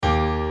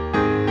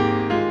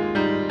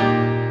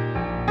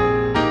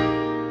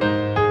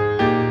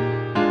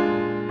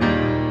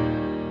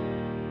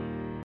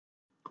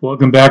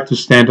Welcome back to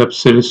Stand Up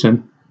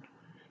Citizen.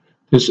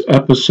 This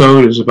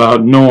episode is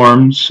about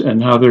norms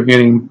and how they're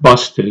getting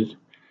busted.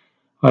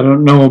 I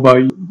don't know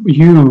about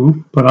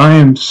you, but I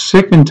am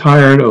sick and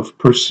tired of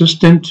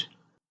persistent,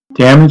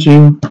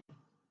 damaging,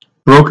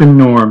 broken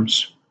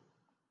norms.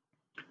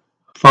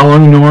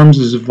 Following norms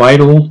is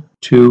vital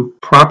to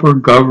proper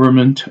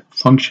government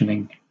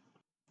functioning.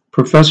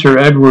 Professor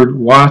Edward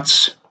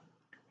Watts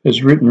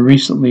has written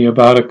recently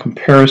about a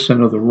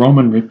comparison of the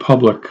Roman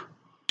Republic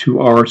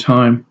to our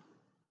time.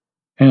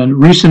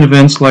 And recent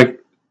events like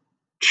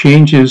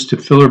changes to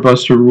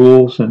filibuster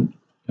rules and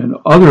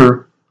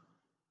other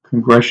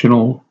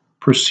congressional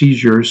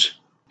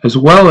procedures, as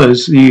well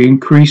as the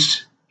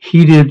increased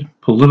heated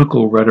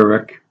political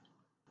rhetoric,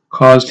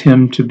 caused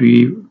him to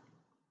be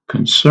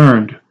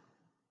concerned.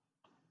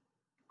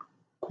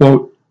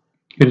 Quote,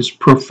 "It is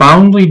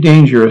profoundly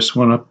dangerous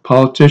when a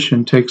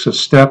politician takes a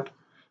step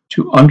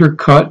to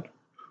undercut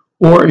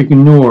or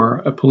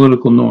ignore a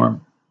political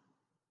norm.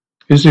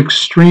 It is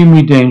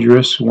extremely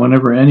dangerous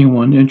whenever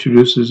anyone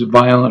introduces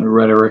violent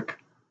rhetoric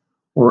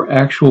or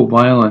actual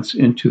violence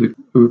into the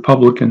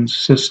Republican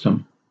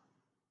system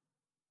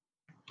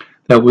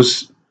that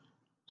was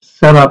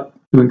set up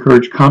to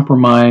encourage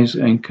compromise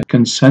and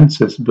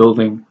consensus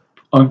building,"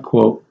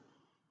 unquote.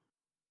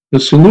 The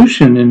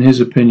solution, in his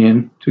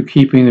opinion, to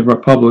keeping the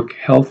Republic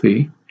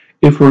healthy,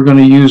 if we're going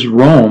to use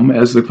Rome,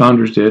 as the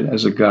founders did,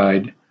 as a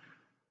guide,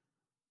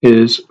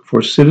 is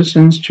for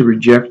citizens to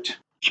reject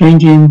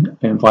changing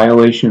and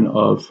violation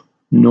of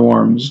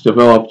norms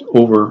developed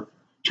over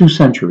 2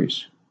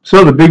 centuries.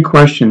 So the big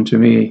question to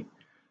me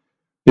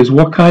is,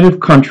 what kind of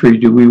country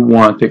do we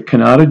want that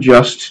cannot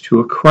adjust to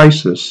a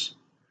crisis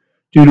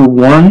due to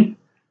one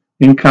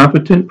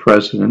incompetent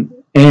president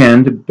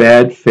and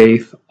bad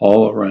faith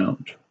all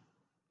around?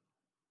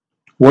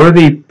 What are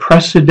the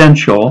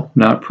precedential,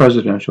 not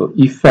presidential,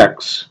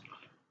 effects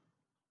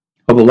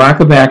of a lack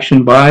of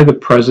action by the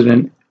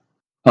president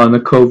on the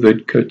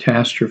COVID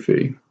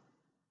catastrophe?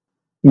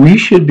 We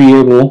should be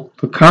able,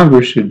 the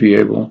Congress should be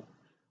able,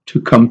 to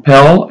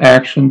compel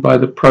action by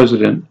the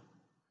president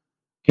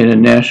in a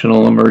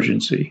national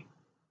emergency,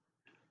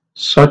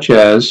 such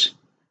as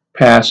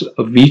pass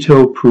a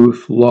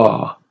veto-proof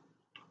law,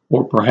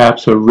 or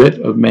perhaps a writ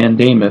of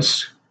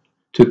mandamus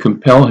to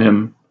compel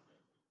him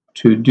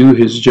to do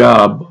his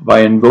job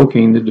by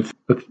invoking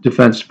the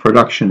Defense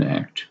Production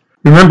Act.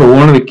 Remember,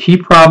 one of the key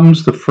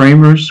problems the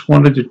framers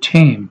wanted to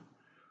tame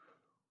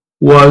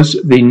was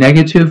the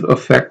negative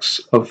effects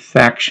of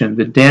faction,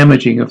 the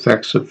damaging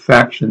effects of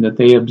faction that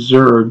they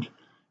observed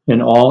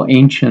in all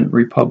ancient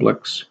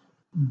republics.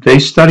 They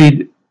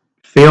studied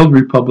failed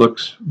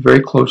republics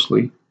very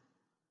closely.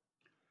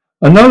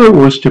 Another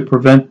was to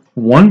prevent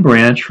one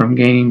branch from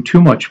gaining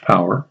too much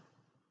power,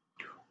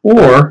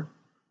 or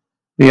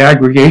the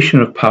aggregation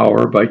of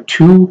power by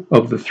 2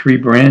 of the 3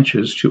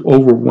 branches to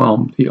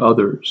overwhelm the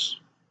others.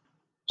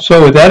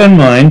 So with that in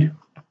mind,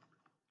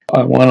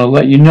 I want to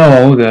let you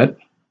know that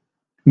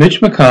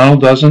Mitch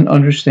McConnell doesn't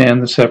understand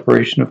the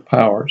separation of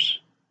powers,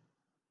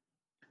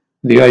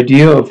 the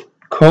idea of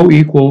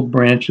co-equal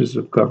branches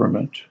of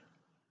government.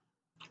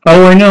 How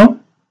do I know?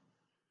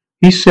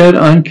 He said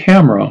on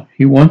camera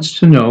he wants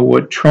to know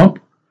what Trump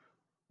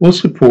will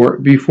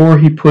support before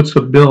he puts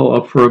a bill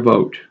up for a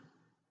vote.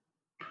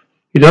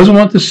 He doesn't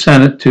want the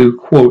Senate to,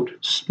 quote,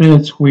 spin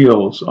its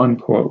wheels,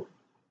 unquote,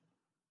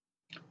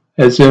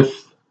 as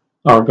if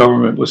our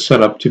government was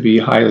set up to be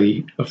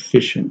highly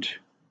efficient.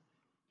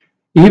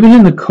 Even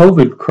in the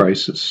COVID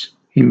crisis,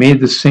 he made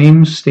the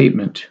same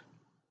statement.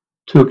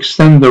 To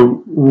extend the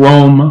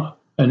Rome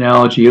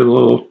analogy a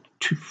little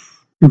too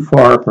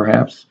far,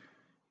 perhaps,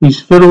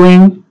 he's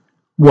fiddling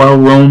while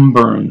Rome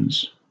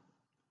burns.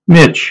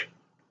 Mitch,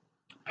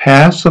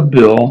 pass a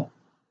bill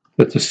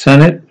that the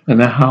Senate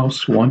and the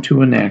House want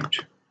to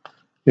enact.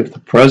 If the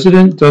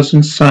president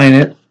doesn't sign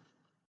it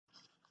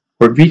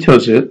or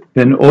vetoes it,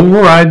 then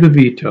override the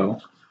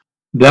veto.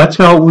 That's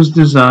how it was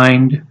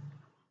designed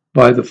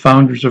by the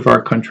founders of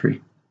our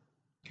country.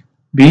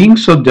 Being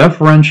so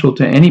deferential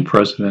to any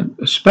president,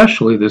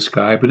 especially this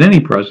guy, but any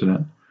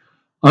president,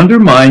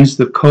 undermines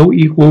the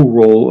co-equal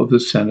role of the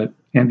Senate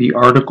and the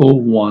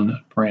Article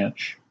 1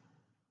 branch.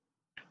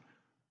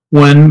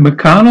 When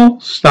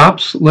McConnell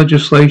stops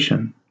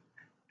legislation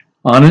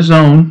on his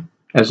own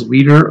as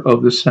leader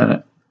of the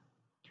Senate,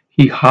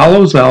 he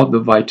hollows out the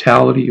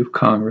vitality of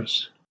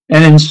Congress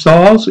and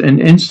installs an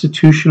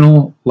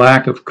institutional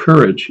lack of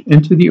courage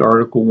into the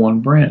Article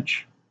 1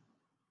 branch.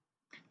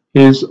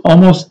 It is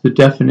almost the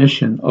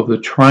definition of the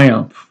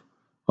triumph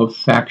of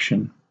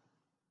faction.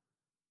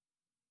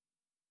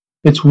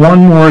 It's one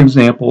more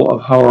example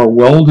of how our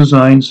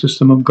well-designed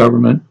system of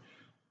government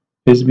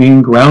is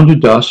being ground to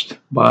dust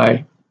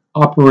by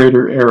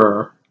operator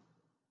error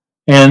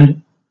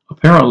and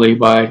apparently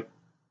by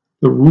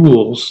the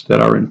rules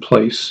that are in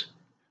place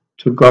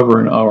to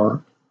govern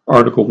our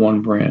Article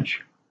 1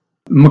 branch.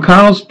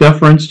 McConnell's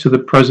deference to the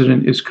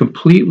president is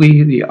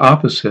completely the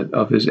opposite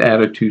of his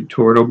attitude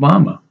toward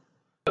Obama,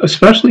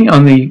 especially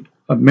on the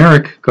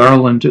Merrick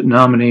Garland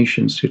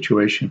nomination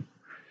situation.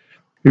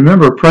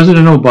 Remember,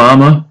 President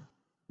Obama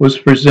was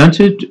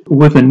presented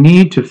with a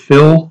need to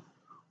fill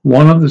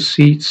one of the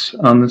seats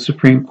on the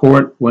Supreme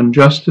Court when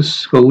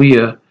Justice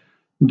Scalia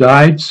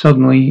died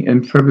suddenly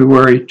in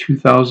February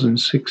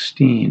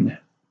 2016.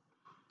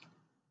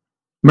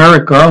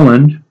 Merrick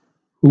Garland,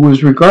 who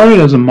was regarded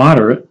as a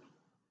moderate,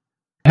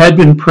 had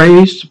been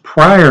praised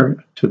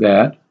prior to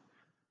that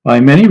by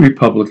many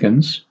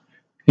Republicans,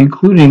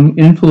 including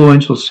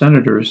influential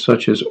senators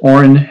such as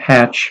Orrin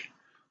Hatch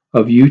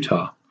of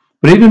Utah.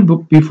 But even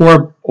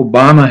before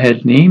Obama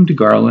had named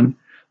Garland,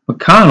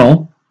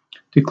 McConnell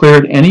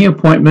declared any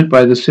appointment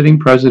by the sitting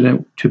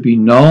president to be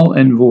null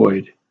and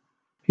void.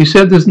 He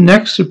said the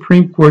next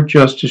Supreme Court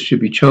justice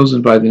should be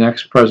chosen by the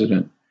next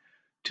president,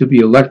 to be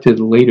elected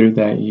later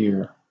that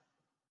year.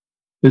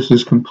 This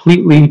is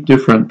completely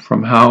different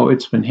from how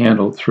it's been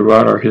handled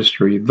throughout our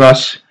history,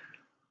 thus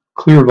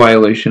clear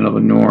violation of a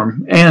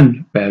norm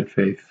and bad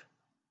faith.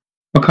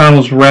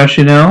 McConnell's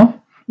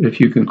rationale, if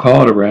you can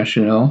call it a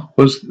rationale,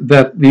 was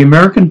that the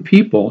American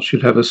people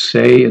should have a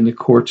say in the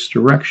court's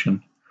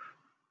direction.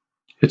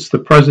 It's the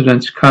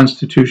president's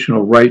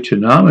constitutional right to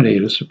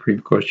nominate a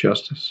Supreme Court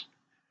justice.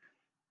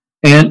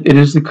 And it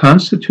is the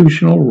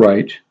constitutional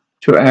right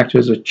to act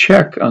as a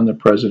check on the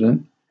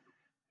president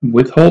and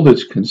withhold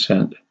its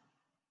consent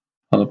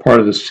on the part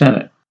of the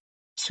Senate.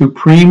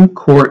 Supreme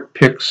Court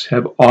picks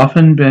have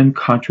often been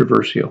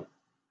controversial.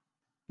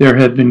 There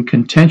have been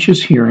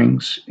contentious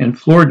hearings and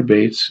floor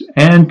debates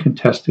and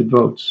contested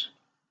votes.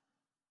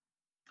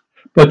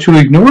 But to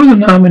ignore the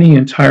nominee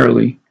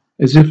entirely,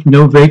 as if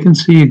no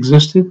vacancy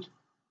existed,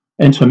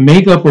 and to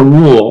make up a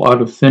rule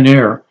out of thin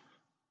air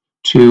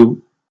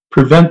to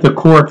prevent the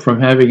court from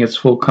having its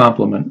full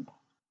complement.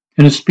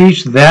 In a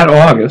speech that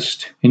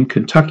August in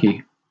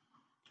Kentucky,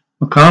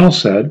 McConnell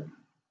said,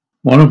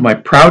 "One of my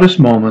proudest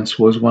moments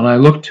was when I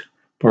looked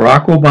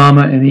Barack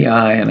Obama in the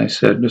eye and I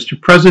said, 'Mr.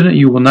 President,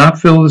 you will not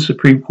fill the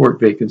Supreme Court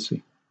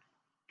vacancy.'"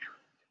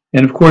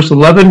 And of course,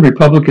 11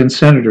 Republican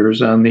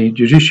senators on the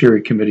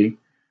Judiciary Committee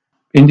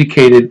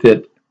indicated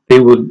that they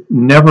would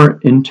never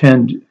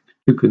intend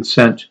to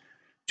consent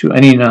to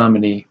any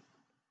nominee.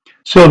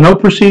 So no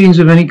proceedings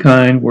of any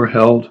kind were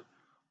held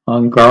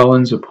on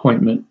Garland's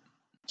appointment.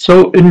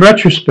 So in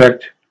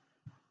retrospect,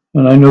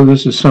 and I know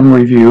this is some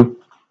review,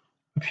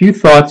 a few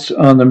thoughts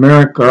on the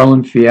Merrick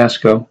Garland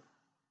fiasco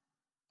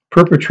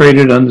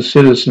perpetrated on the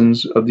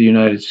citizens of the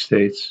United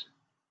States.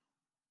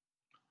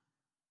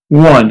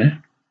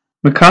 1.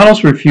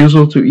 McConnell's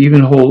refusal to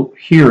even hold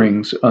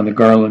hearings on the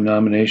Garland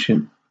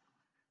nomination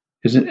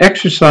is an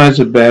exercise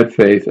of bad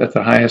faith at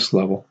the highest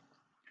level,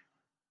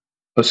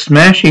 a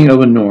smashing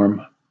of a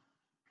norm,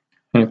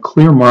 and a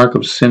clear mark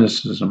of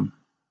cynicism.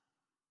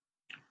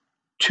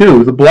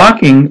 2. The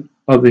blocking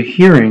of the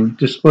hearing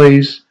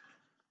displays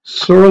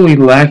sorely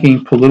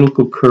lacking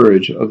political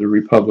courage of the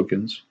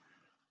Republicans,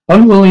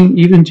 unwilling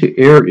even to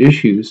air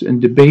issues and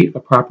debate a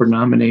proper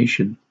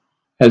nomination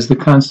as the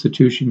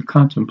Constitution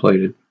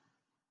contemplated.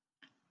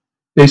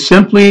 They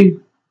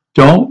simply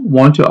don't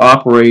want to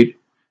operate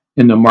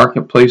in the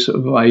marketplace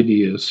of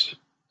ideas.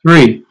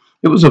 3.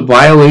 It was a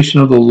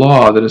violation of the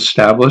law that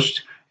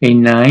established a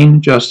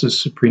 9-justice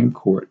Supreme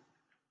Court.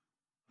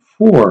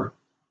 4.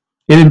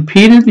 It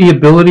impeded the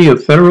ability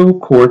of federal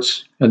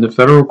courts and the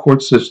federal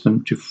court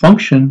system to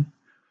function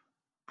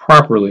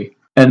properly,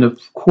 and the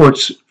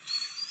court's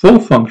full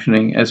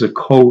functioning as a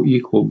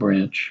co-equal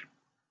branch.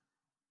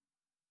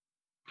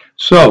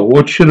 So,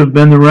 what should have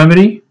been the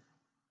remedy?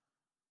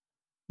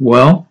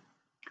 Well,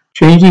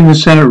 changing the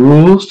Senate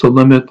rules to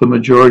limit the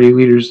majority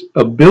leader's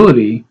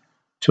ability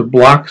to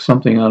block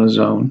something on his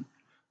own,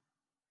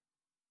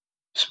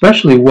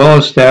 especially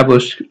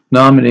well-established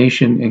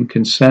nomination and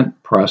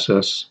consent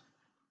process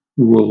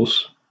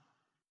rules.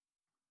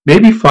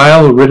 Maybe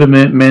file a writ of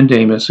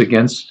mandamus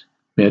against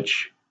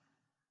Mitch,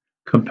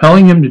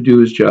 compelling him to do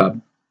his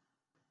job.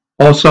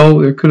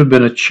 Also, there could have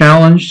been a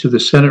challenge to the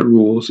Senate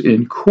rules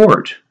in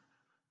court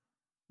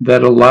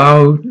that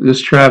allowed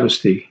this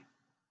travesty.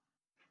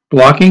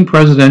 Blocking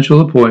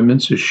presidential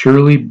appointments is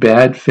surely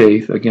bad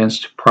faith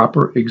against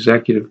proper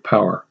executive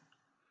power,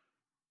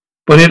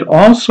 but it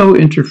also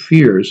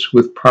interferes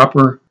with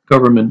proper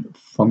government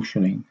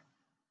functioning.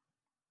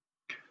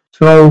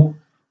 So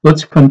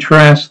let's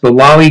contrast the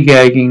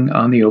lollygagging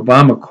on the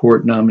Obama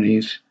court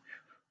nominees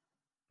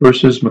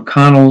versus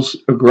McConnell's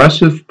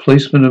aggressive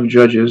placement of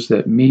judges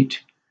that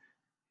meet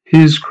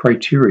his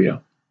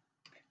criteria.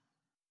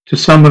 To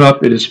sum it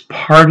up, it is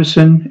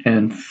partisan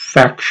and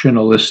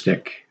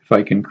factionalistic, if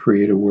I can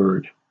create a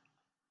word.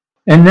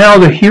 And now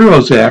the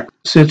HEROES Act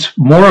sits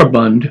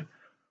moribund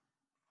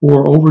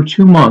for over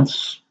 2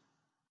 months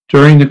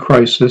during the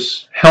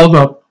crisis, held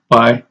up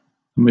by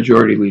the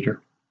majority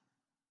leader.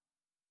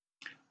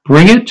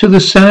 Bring it to the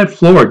Senate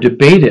floor,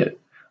 debate it.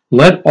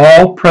 Let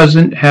all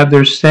present have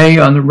their say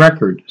on the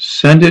record.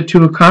 Send it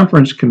to a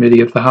conference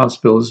committee if the House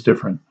bill is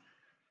different.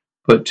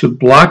 But to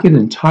block it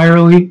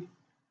entirely,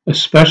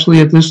 especially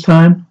at this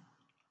time,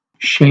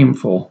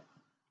 shameful.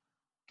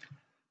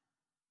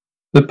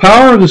 The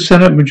power of the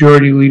Senate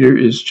Majority Leader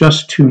is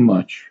just too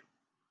much.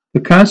 The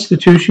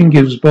Constitution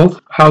gives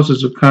both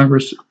houses of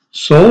Congress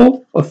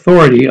sole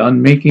authority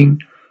on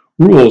making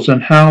rules on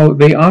how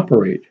they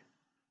operate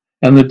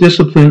and the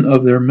discipline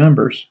of their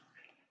members.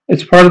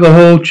 It's part of the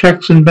whole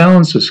checks and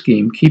balances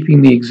scheme,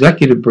 keeping the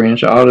executive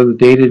branch out of the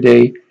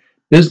day-to-day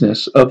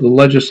business of the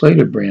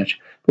legislative branch.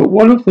 But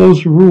what if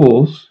those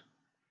rules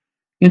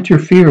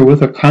interfere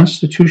with a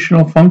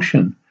constitutional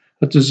function,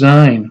 a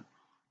design,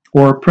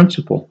 or a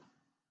principle?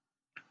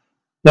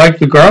 Like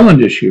the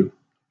Garland issue,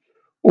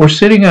 or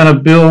sitting on a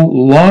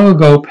bill long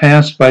ago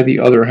passed by the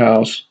other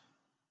house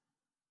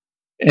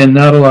and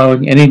not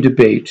allowing any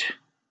debate,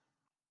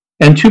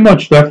 and too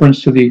much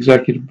deference to the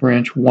executive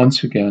branch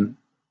once again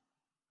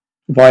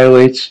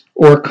violates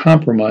or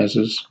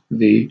compromises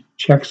the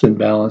checks and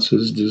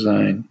balances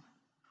design.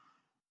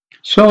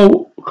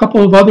 So, a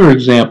couple of other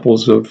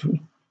examples of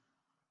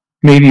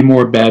maybe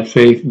more bad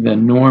faith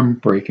than norm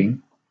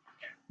breaking.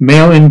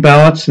 Mail-in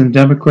ballots in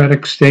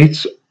Democratic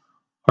states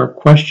are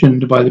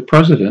questioned by the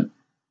president,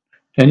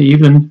 and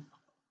even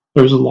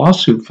there's a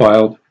lawsuit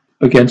filed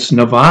against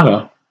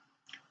Nevada,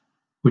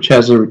 which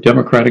has a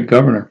Democratic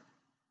governor.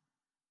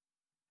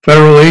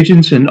 Federal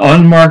agents in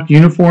unmarked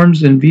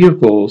uniforms and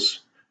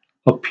vehicles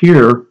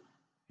appear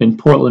in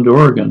Portland,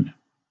 Oregon,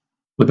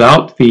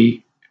 without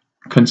the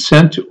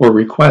consent or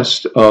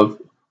request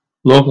of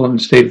local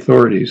and state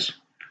authorities.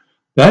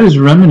 That is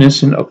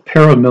reminiscent of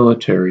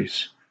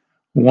paramilitaries,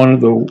 one of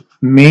the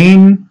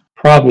main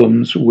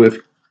problems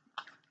with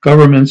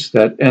governments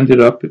that ended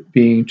up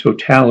being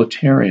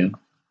totalitarian.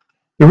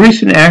 The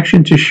recent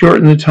action to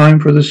shorten the time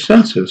for the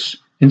census,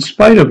 in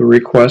spite of a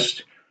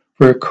request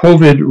for a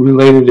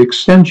COVID-related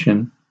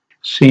extension,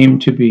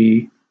 seemed to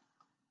be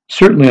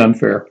certainly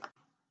unfair.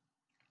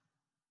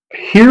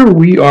 Here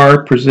we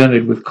are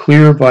presented with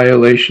clear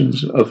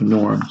violations of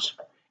norms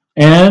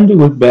and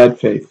with bad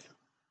faith.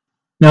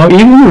 Now,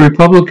 even the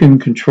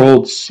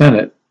Republican-controlled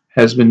Senate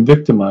has been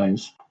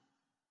victimized.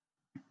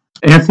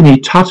 Anthony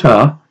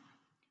Tata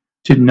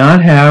did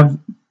not have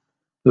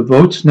the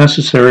votes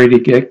necessary to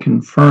get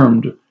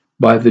confirmed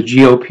by the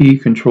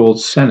GOP-controlled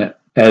Senate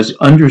as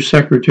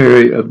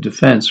Undersecretary of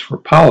Defense for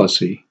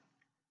Policy,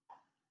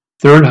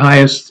 third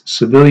highest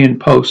civilian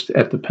post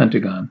at the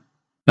Pentagon,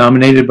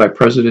 nominated by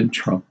President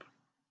Trump.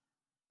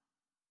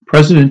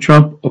 President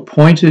Trump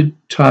appointed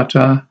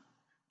Tata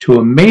to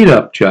a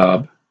made-up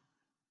job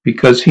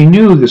because he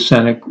knew the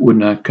Senate would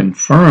not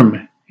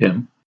confirm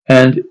him,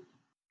 and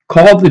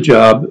called the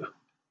job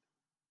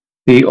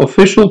the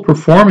official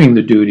performing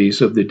the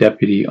duties of the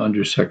Deputy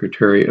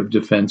Undersecretary of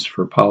Defense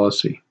for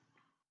Policy,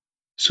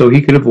 so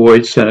he could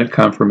avoid Senate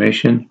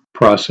confirmation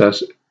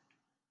process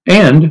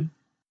and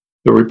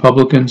the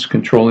Republicans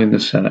controlling the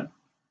Senate.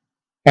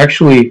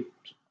 Actually,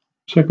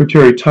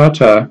 Secretary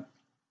Tata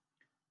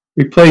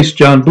replaced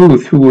John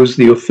Booth, who was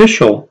the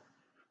official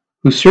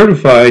who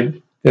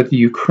certified that the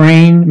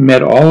Ukraine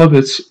met all of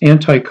its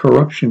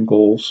anti-corruption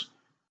goals.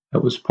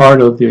 That was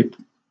part of the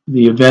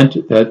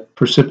event that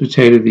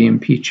precipitated the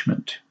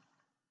impeachment.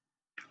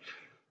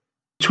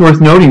 It's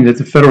worth noting that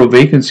the Federal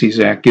Vacancies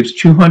Act gives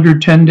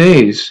 210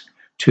 days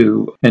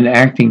to an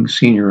acting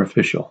senior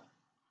official,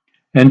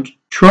 and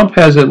Trump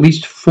has at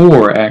least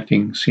 4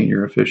 acting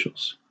senior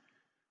officials.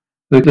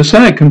 The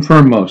Senate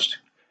confirmed most,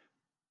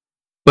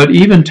 but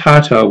even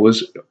Tata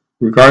was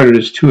regarded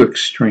as too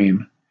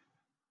extreme.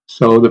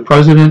 So the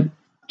president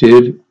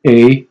did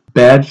a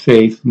bad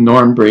faith,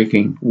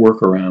 norm-breaking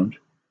workaround.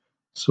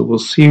 So we'll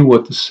see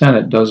what the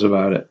Senate does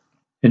about it.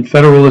 In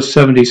Federalist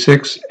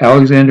 76,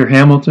 Alexander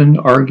Hamilton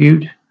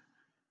argued,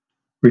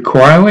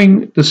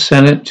 requiring the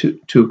Senate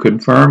to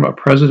confirm a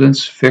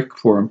president's FIC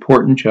for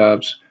important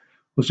jobs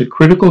was a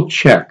critical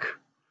check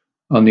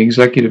on the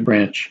executive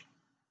branch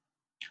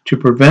to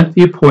prevent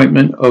the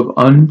appointment of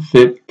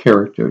unfit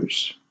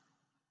characters.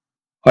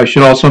 I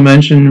should also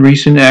mention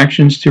recent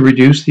actions to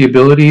reduce the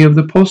ability of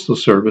the Postal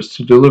Service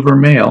to deliver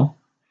mail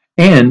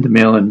and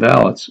mail-in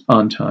ballots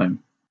on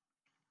time.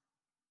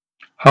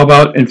 How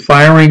about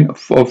firing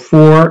of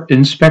 4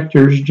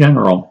 inspectors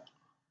general?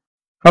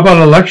 How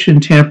about election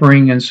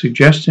tampering and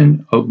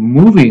suggestion of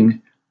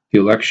moving the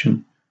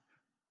election,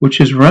 which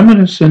is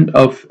reminiscent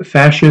of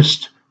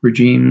fascist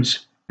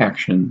regimes'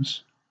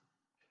 actions?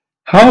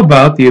 How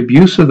about the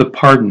abuse of the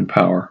pardon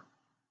power?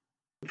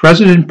 The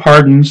president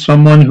pardoned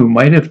someone who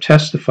might have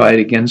testified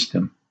against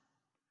him.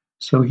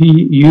 So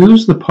he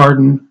used the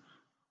pardon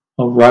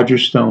of Roger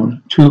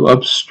Stone to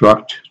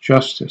obstruct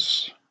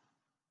justice.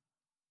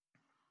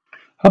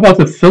 How about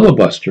the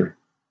filibuster,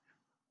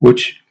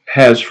 which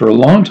has for a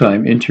long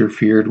time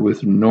interfered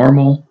with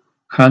normal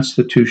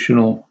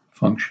constitutional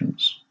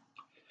functions?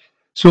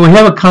 So we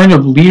have a kind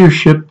of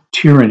leadership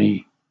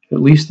tyranny,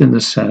 at least in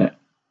the Senate,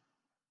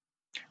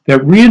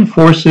 that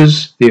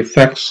reinforces the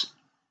effects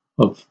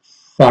of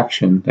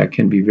faction that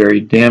can be very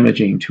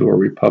damaging to a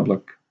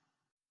republic.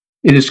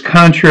 It is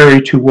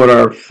contrary to what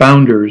our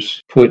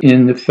founders put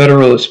in the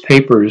Federalist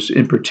Papers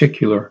in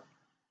particular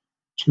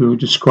to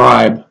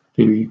describe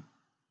the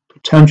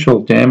potential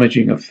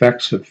damaging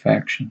effects of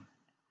faction.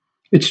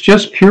 It's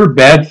just pure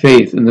bad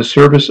faith in the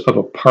service of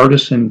a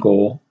partisan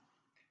goal.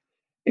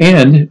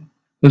 And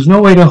there's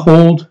no way to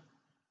hold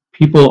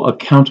people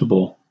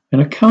accountable.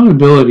 And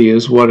accountability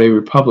is what a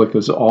republic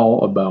is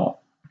all about.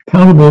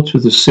 Accountable to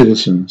the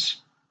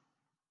citizens.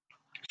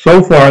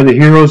 So far, the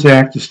HEROES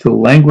Act is still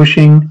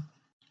languishing,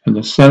 and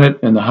the Senate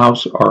and the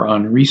House are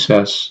on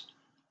recess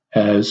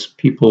as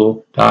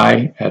people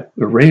die at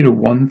the rate of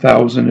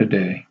 1,000 a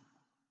day.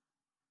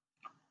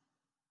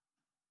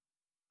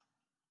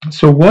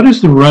 So what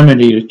is the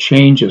remedy to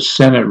change a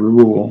Senate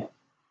rule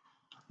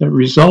that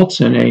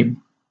results in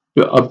an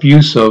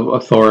abuse of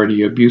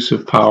authority, abuse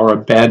of power, a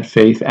bad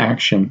faith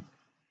action,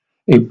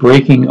 a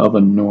breaking of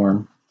a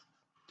norm?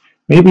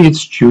 Maybe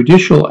it's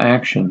judicial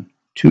action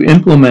to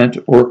implement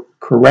or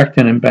correct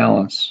an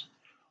imbalance,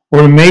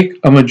 or to make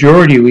a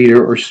majority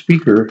leader or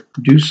speaker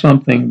do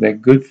something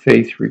that good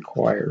faith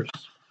requires.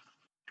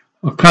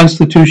 A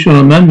constitutional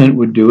amendment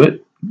would do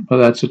it, but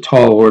that's a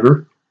tall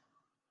order.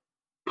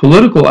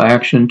 Political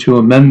action to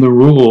amend the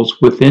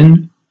rules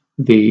within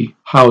the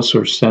House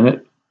or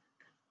Senate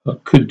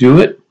could do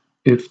it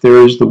if there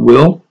is the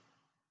will.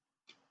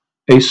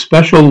 A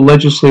special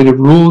legislative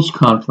rules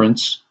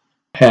conference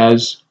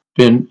has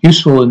been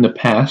useful in the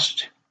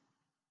past.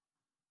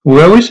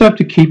 We always have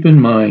to keep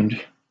in mind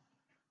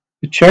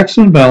the checks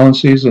and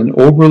balances and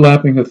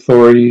overlapping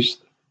authorities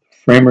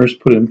framers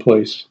put in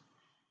place.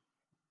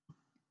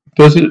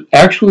 Does it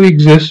actually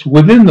exist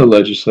within the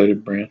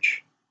legislative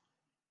branch?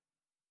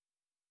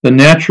 The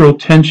natural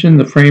tension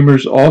the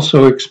framers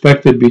also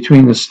expected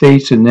between the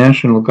states and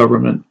national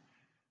government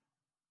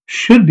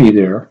should be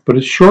there, but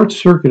it's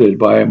short-circuited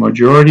by a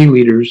majority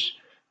leader's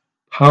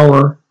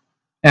power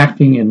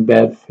acting in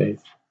bad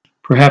faith.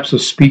 Perhaps a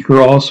speaker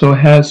also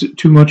has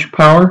too much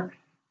power,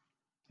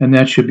 and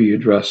that should be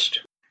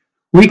addressed.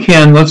 We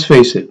can, let's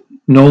face it,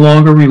 no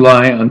longer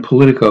rely on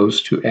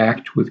politicos to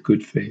act with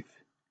good faith.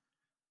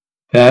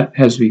 That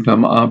has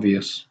become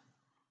obvious.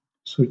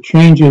 So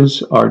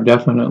changes are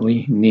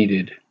definitely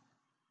needed.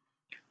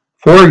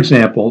 For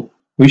example,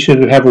 we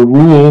should have a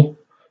rule,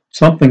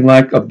 something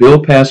like a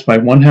bill passed by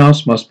one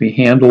house must be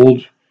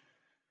handled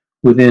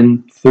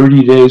within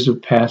 30 days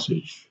of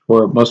passage,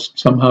 or it must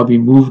somehow be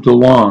moved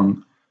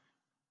along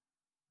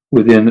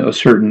within a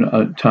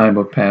certain time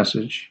of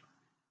passage.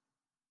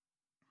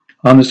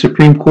 On the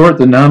Supreme Court,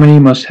 the nominee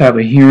must have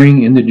a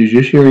hearing in the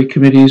judiciary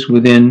committees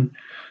within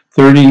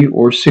 30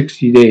 or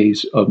 60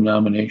 days of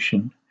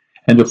nomination,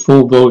 and a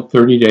full vote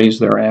 30 days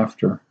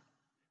thereafter.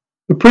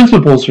 The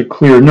principles are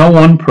clear. No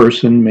one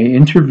person may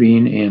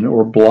intervene in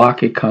or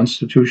block a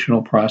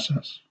constitutional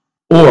process,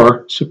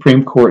 or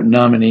Supreme Court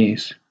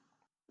nominees.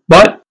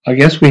 But I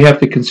guess we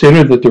have to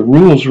consider that the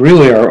rules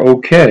really are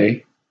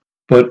okay,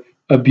 but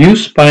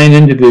abuse by an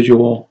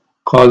individual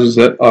causes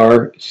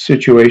our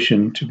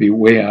situation to be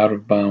way out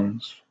of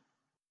bounds.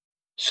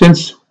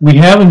 Since we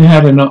haven't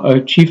had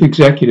a chief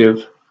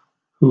executive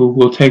who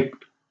will take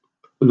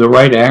the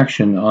right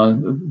action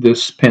on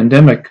this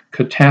pandemic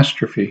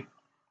catastrophe,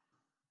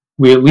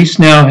 we at least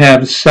now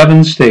have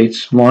 7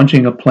 states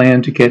launching a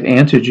plan to get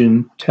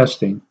antigen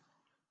testing.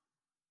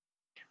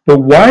 But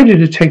why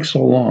did it take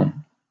so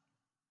long?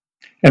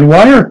 And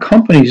why are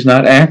companies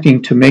not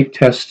acting to make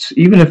tests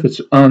even if it's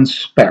on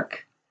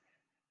spec?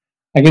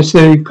 I guess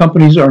the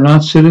companies are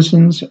not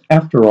citizens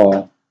after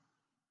all.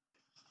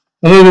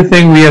 Another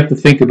thing we have to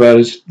think about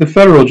is the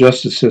federal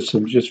justice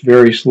system is just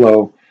very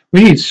slow.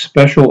 We need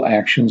special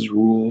actions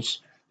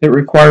rules that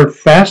require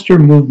faster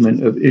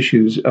movement of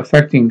issues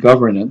affecting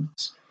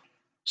governance.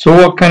 So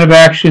what kind of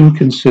action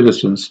can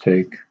citizens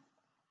take?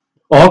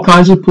 All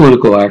kinds of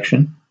political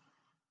action.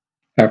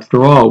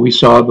 After all, we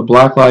saw the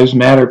Black Lives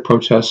Matter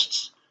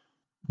protests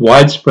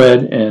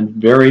widespread and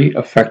very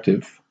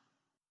effective.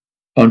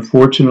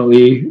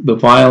 Unfortunately, the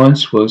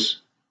violence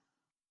was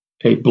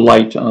a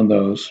blight on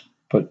those,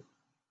 but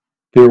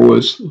there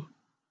was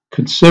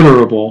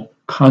considerable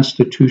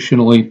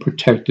constitutionally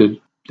protected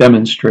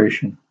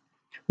demonstration.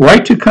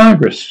 Write to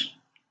Congress,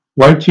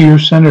 write to your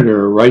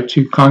senator, write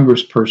to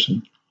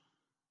congressperson.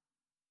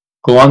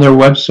 Go on their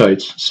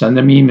websites, send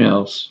them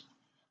emails.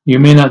 You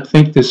may not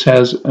think this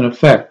has an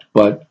effect,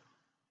 but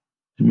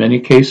in many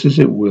cases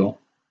it will.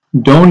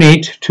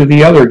 Donate to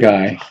the other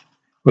guy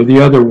or the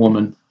other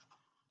woman.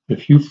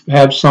 If you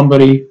have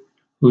somebody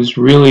who's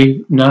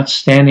really not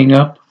standing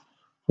up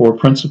for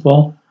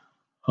principle,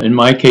 in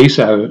my case,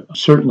 I'm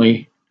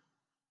certainly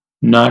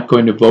not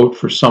going to vote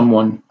for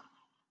someone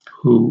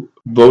who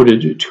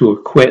voted to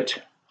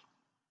acquit.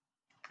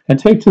 And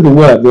take to the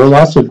web. There are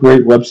lots of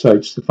great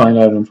websites to find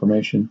out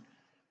information.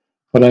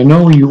 But I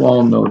know you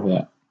all know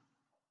that.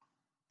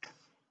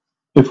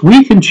 If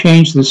we can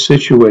change this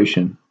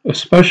situation,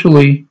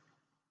 especially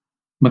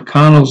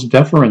McConnell's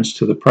deference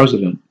to the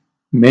president,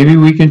 maybe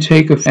we can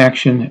take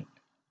action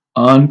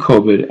on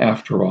COVID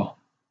after all.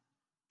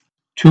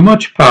 Too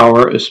much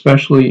power,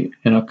 especially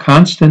in a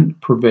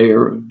constant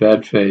purveyor of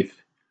bad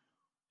faith,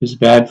 is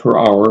bad for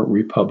our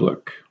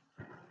republic.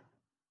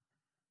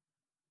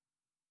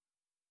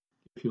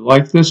 If you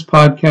like this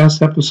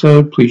podcast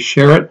episode, please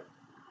share it,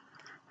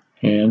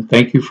 and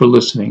thank you for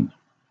listening.